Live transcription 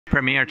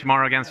premiere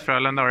tomorrow against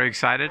Frölunda. Are you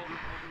excited?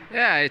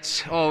 Yeah,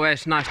 it's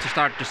always nice to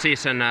start the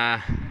season.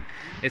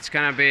 It's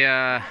gonna be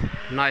a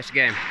nice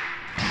game.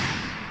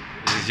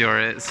 This is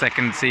your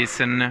second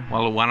season,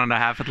 well,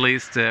 1.5 at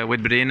least,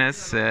 with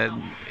Brynäs.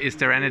 Is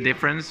there any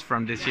difference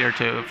from this year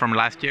to from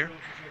last year?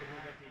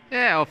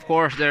 Yeah, of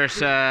course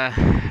there's a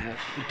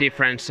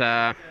difference.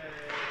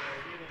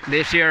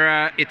 This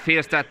year it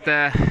feels that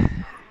the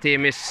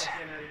team is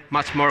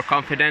much more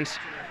confident,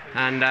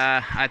 and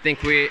I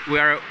think we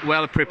are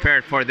well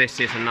prepared for this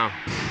season now.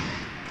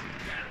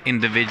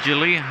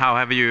 Individually, how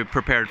have you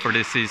prepared for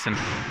this season?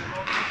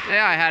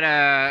 Yeah, I had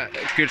a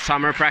good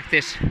summer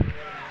practice,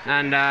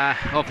 and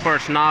of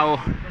course now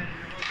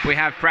we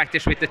have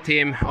practice with the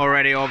team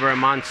already over a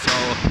month, so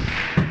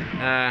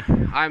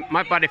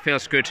my body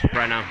feels good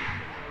right now.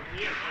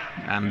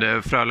 And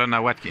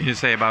Frölunda, what can you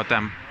say about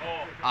them?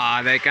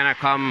 They're gonna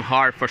come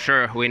hard for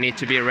sure. We need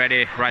to be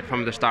ready right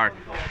from the start.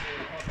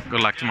 Good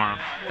luck tomorrow.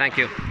 Thank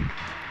you.